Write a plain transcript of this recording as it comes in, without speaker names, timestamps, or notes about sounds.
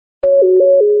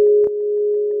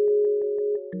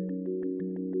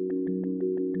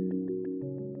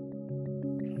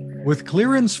With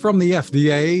clearance from the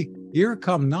FDA, here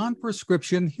come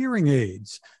non-prescription hearing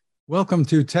aids. Welcome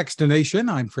to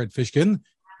Techstination. I'm Fred Fishkin.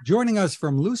 Joining us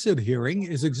from Lucid Hearing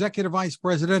is Executive Vice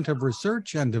President of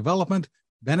Research and Development,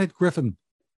 Bennett Griffin.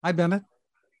 Hi, Bennett.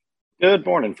 Good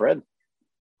morning, Fred.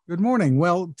 Good morning.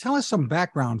 Well, tell us some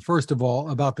background, first of all,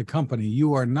 about the company.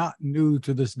 You are not new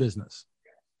to this business.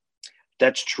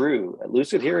 That's true.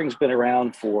 Lucid Hearing's been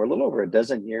around for a little over a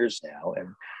dozen years now,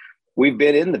 and we've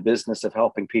been in the business of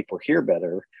helping people hear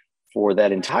better for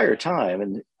that entire time.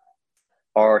 And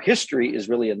our history is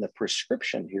really in the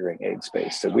prescription hearing aid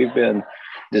space. So we've been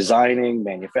designing,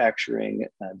 manufacturing,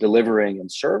 delivering,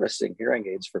 and servicing hearing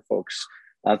aids for folks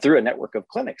through a network of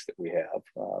clinics that we have,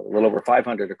 a little over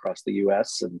 500 across the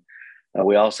US. And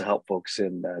we also help folks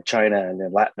in China and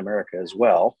in Latin America as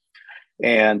well.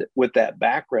 And with that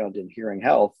background in hearing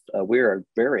health, we are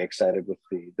very excited with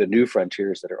the new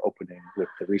frontiers that are opening with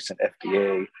the recent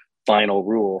FDA final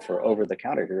rule for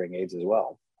over-the-counter hearing aids as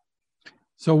well.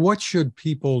 So what should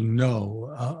people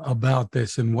know about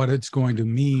this and what it's going to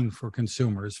mean for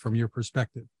consumers from your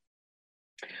perspective?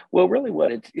 Well, really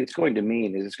what it's going to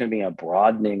mean is it's going to be a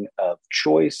broadening of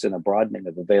choice and a broadening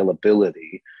of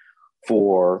availability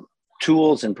for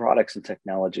tools and products and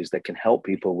technologies that can help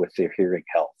people with their hearing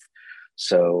health.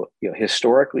 So,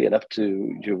 historically, and up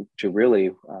to really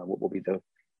what will be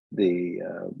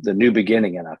the new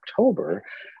beginning in October,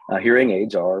 hearing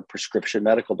aids are prescription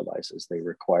medical devices. They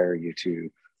require you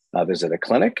to visit a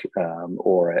clinic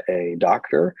or a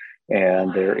doctor,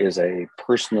 and there is a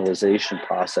personalization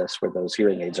process where those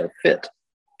hearing aids are fit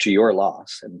to your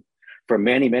loss. And for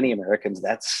many, many Americans,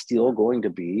 that's still going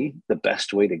to be the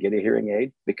best way to get a hearing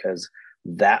aid, because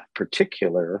that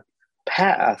particular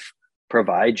path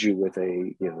provides you with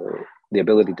the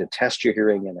ability to test your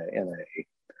hearing in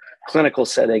a clinical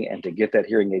setting and to get that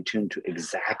hearing aid tuned to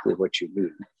exactly what you need.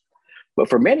 But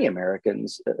for many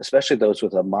Americans, especially those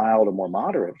with a mild or more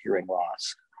moderate hearing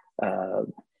loss,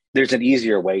 there's an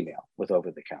easier way now with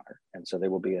over-the-counter. And so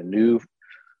there will be a new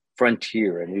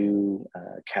frontier, a new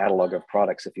catalog of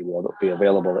products, if you will, that will be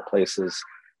available at places,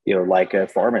 like a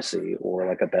pharmacy or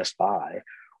like a Best Buy,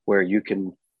 where you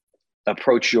can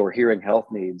approach your hearing health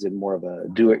needs in more of a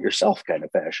do-it-yourself kind of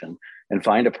fashion and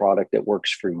find a product that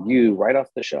works for you right off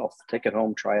the shelf. Take it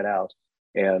home, try it out.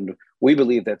 And we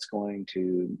believe that's going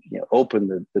to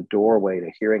open the doorway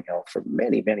to hearing health for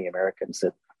many, many Americans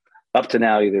that up to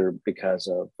now, either because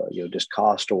of just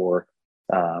cost or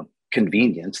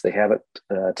convenience, they haven't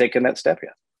taken that step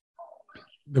yet.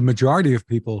 The majority of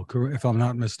people, if I'm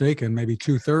not mistaken, maybe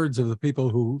 2/3 of the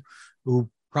people who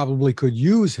probably could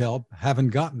use help haven't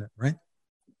gotten it, right?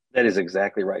 That is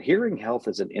exactly right. Hearing health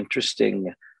is an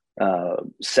interesting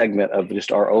segment of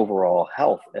just our overall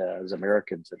health as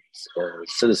Americans and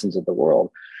citizens of the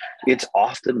world. It's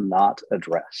often not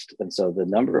addressed. And so the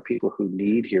number of people who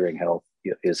need hearing health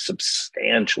is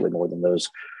substantially more than those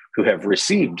who have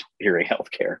received hearing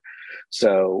health care.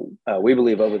 So we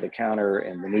believe over-the-counter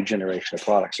and the new generation of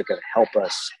products are going to help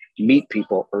us meet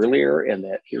people earlier in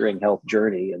that hearing health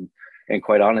journey. And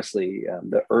quite honestly,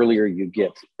 the earlier you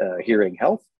get hearing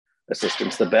health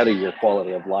assistance, the better your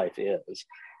quality of life is.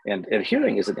 And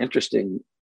hearing is an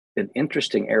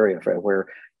interesting area, Fred, where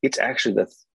it's actually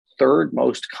the third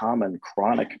most common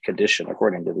chronic condition,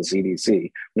 according to the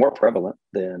CDC, more prevalent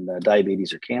than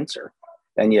diabetes or cancer.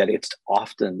 And yet it's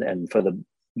often, and for the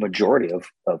majority of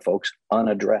folks,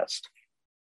 unaddressed.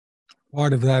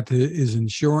 Part of that is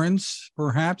insurance,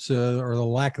 perhaps, or the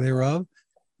lack thereof.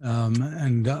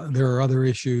 And there are other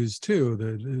issues too,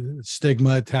 the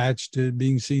stigma attached to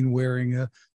being seen wearing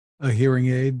a hearing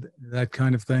aid, that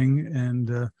kind of thing.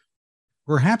 And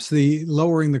perhaps the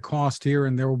lowering the cost here,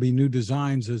 and there will be new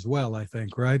designs as well, I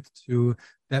think, right?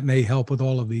 That may help with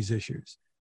all of these issues.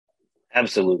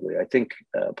 Absolutely. I think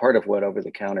part of what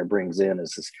over-the-counter brings in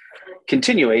is this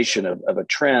continuation of a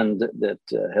trend that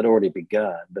had already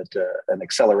begun, but an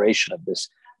acceleration of this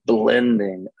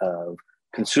blending of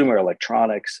consumer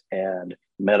electronics and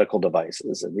medical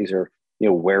devices. And these are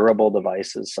wearable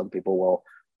devices. Some people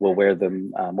will wear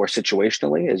them more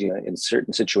situationally, as in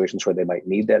certain situations where they might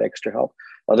need that extra help.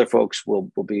 Other folks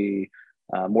will be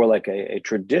more like a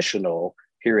traditional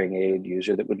hearing aid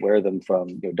user that would wear them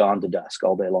from dawn to dusk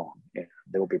all day long. And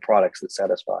there will be products that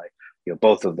satisfy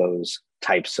both of those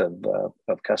types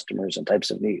of customers and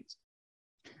types of needs.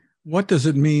 What does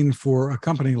it mean for a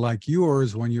company like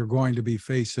yours when you're going to be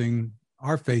facing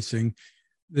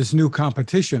this new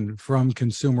competition from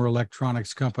consumer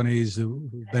electronics companies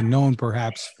who've been known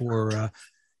perhaps for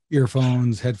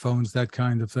earphones, headphones, that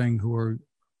kind of thing, who are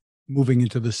moving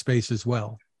into the space as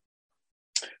well?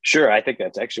 Sure, I think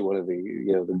that's actually one of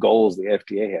the the goals the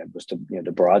FDA had was to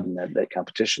to broaden that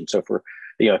competition. So for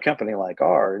a company like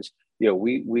ours,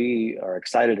 we are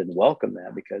excited and welcome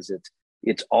that because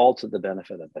it's all to the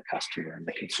benefit of the customer and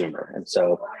the consumer. And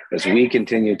so as we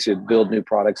continue to build new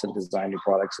products and design new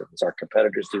products, as our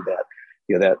competitors do that,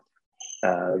 that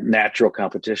natural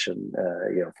competition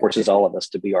forces all of us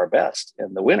to be our best,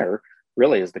 and the winner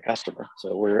really is the customer.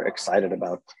 So we're excited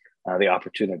about the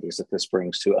opportunities that this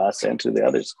brings to us and to the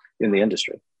others in the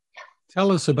industry.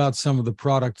 Tell us about some of the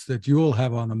products that you'll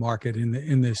have on the market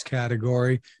in this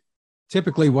category.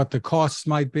 Typically, what the costs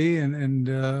might be, and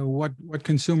what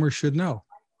consumers should know.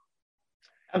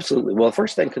 Absolutely. Well, the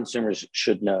first thing consumers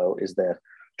should know is that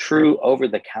true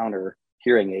over-the-counter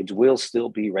hearing aids will still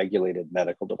be regulated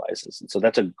medical devices, and so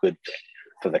that's a good thing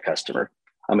for the customer.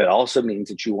 It also means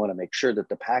that you want to make sure that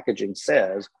the packaging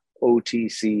says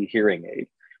OTC hearing aid,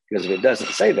 because if it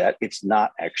doesn't say that, it's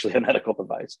not actually a medical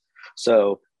device.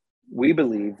 So we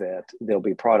believe that there'll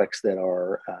be products that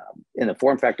are in a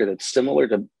form factor that's similar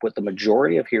to what the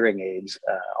majority of hearing aids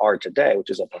are today, which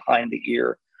is a behind the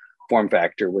ear form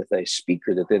factor with a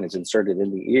speaker that then is inserted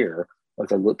in the ear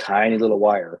with a tiny little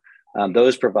wire.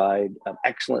 Those provide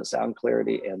excellent sound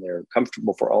clarity, and they're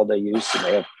comfortable for all day use, and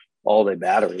they have all day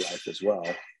battery life as well.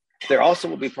 There also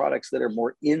will be products that are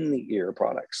more in the ear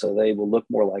products. So they will look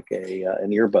more like an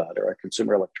earbud or a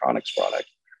consumer electronics product.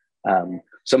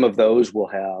 Some of those will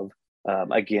have,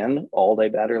 again, all day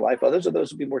battery life. Others of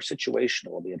those will be more situational.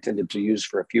 They'll be intended to use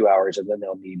for a few hours, and then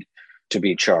they'll need to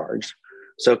be charged.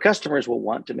 So customers will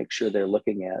want to make sure they're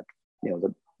looking at,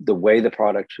 the way the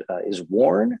product is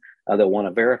worn. They'll want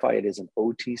to verify it is an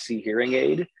OTC hearing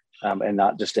aid and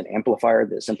not just an amplifier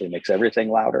that simply makes everything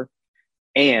louder.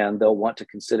 And they'll want to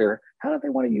consider, how do they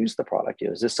want to use the product?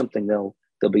 Is this something they'll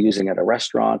be using at a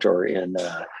restaurant or in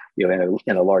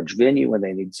a large venue when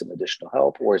they need some additional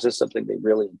help, or is this something they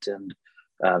really intend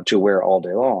to wear all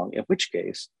day long? In which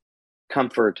case,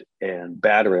 comfort and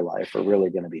battery life are really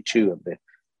going to be two of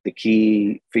the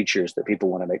key features that people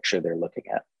want to make sure they're looking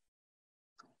at.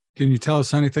 Can you tell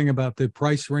us anything about the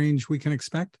price range we can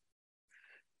expect?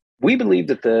 We believe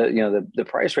that the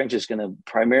price range is going to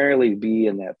primarily be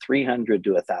in that $300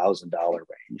 to $1,000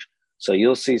 range. So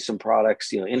you'll see some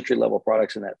products, entry level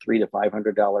products in that $300 to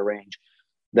 $500 range.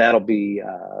 That'll be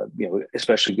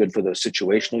especially good for those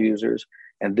situational users.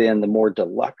 And then the more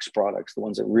deluxe products, the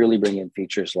ones that really bring in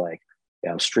features like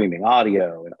streaming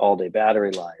audio and all day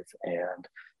battery life and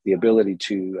the ability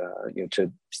to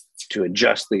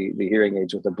adjust the hearing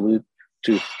aids with a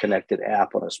Bluetooth connected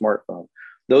app on a smartphone.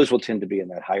 Those will tend to be in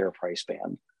that higher price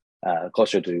band,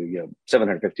 closer to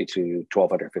 $750 to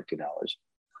 $1,250.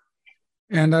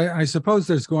 And I suppose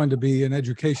there's going to be an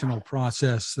educational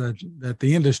process that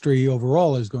the industry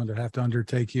overall is going to have to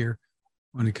undertake here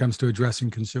when it comes to addressing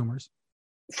consumers.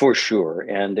 For sure,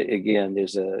 and again,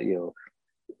 there's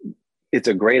it's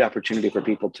a great opportunity for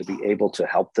people to be able to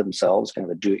help themselves, kind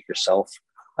of a do-it-yourself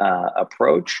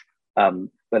approach.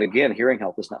 But again, hearing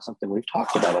health is not something we've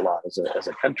talked about a lot as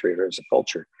a country or as a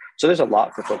culture. So there's a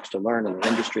lot for folks to learn, and the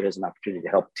industry has an opportunity to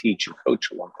help teach and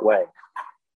coach along the way.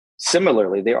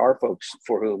 Similarly, there are folks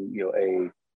for whom a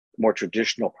more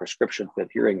traditional prescription fit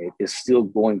hearing aid is still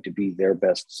going to be their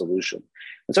best solution.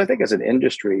 And so I think as an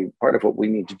industry, part of what we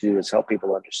need to do is help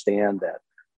people understand that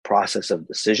process of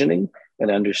decisioning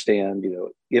and understand,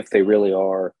 if they really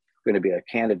are going to be a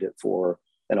candidate for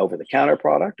an over-the-counter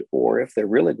product, or if they're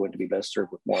really going to be best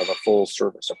served with more of a full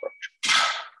service approach.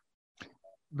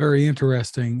 Very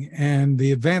interesting. And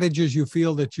the advantages you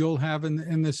feel that you'll have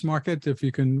in this market, if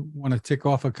you want to tick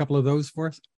off a couple of those for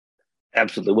us?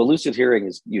 Absolutely. Well, Lucid Hearing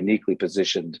is uniquely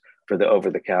positioned for the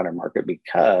over-the-counter market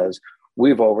because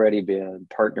we've already been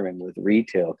partnering with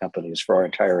retail companies for our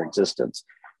entire existence.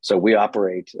 So we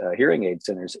operate hearing aid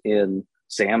centers in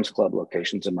Sam's Club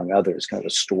locations, among others, kind of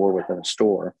a store within a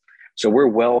store. So we're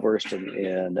well-versed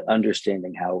in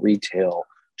understanding how retail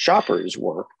shoppers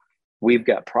work. We've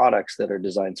got products that are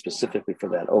designed specifically for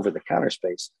that over-the-counter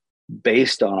space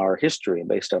based on our history and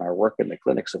based on our work in the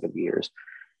clinics over the years.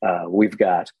 We've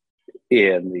got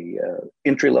in the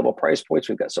entry-level price points,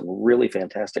 we've got some really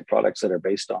fantastic products that are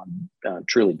based on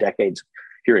truly decades of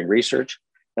hearing research.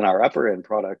 And our upper-end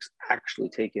products actually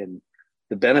take in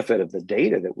the benefit of the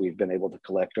data that we've been able to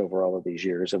collect over all of these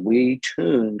years. And we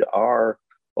tuned our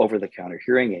over-the-counter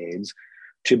hearing aids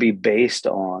to be based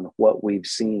on what we've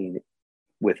seen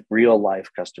with real life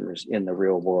customers in the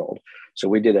real world. So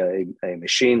we did a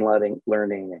machine learning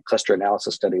and cluster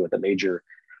analysis study with a major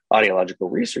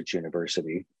audiological research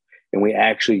university. And we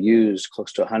actually used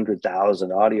close to 100,000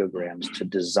 audiograms to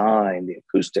design the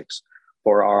acoustics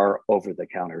for our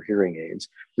over-the-counter hearing aids.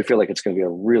 We feel like it's going to be a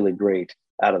really great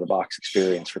out-of-the-box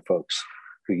experience for folks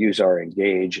who use our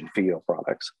Engage and FIO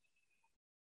products.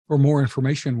 For more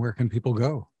information, where can people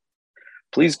go?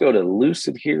 Please go to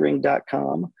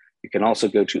lucidhearing.com. You can also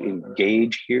go to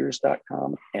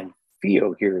engagehears.com and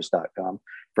fiohears.com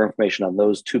for information on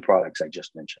those two products I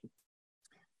just mentioned.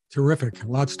 Terrific.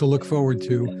 Lots to look forward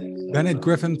to. Bennett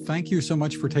Griffin, thank you so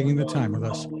much for taking the time with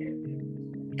us.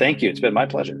 Thank you. It's been my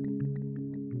pleasure.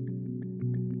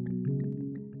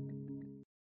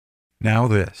 Now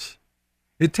this.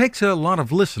 It takes a lot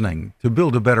of listening to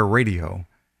build a better radio,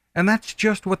 and that's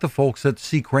just what the folks at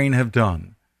C. Crane have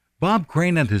done. Bob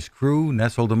Crane and his crew,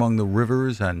 nestled among the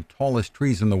rivers and tallest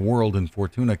trees in the world in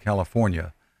Fortuna,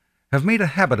 California, have made a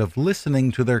habit of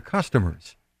listening to their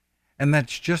customers. And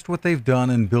that's just what they've done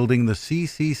in building the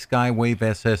CC Skywave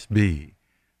SSB,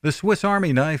 the Swiss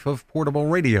Army knife of portable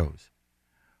radios.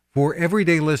 For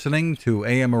everyday listening to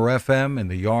AM or FM in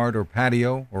the yard or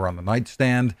patio or on the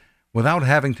nightstand without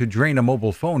having to drain a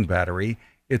mobile phone battery,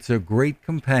 it's a great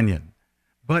companion.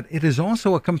 But it is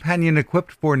also a companion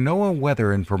equipped for NOAA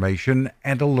weather information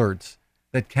and alerts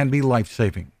that can be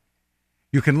life-saving.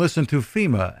 You can listen to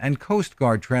FEMA and Coast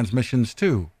Guard transmissions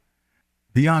too.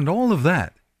 Beyond all of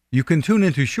that, you can tune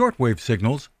into shortwave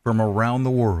signals from around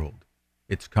the world.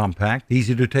 It's compact,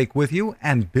 easy to take with you,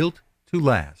 and built to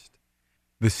last.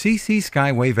 The CC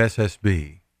Skywave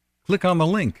SSB. Click on the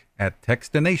link at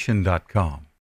Techstination.com.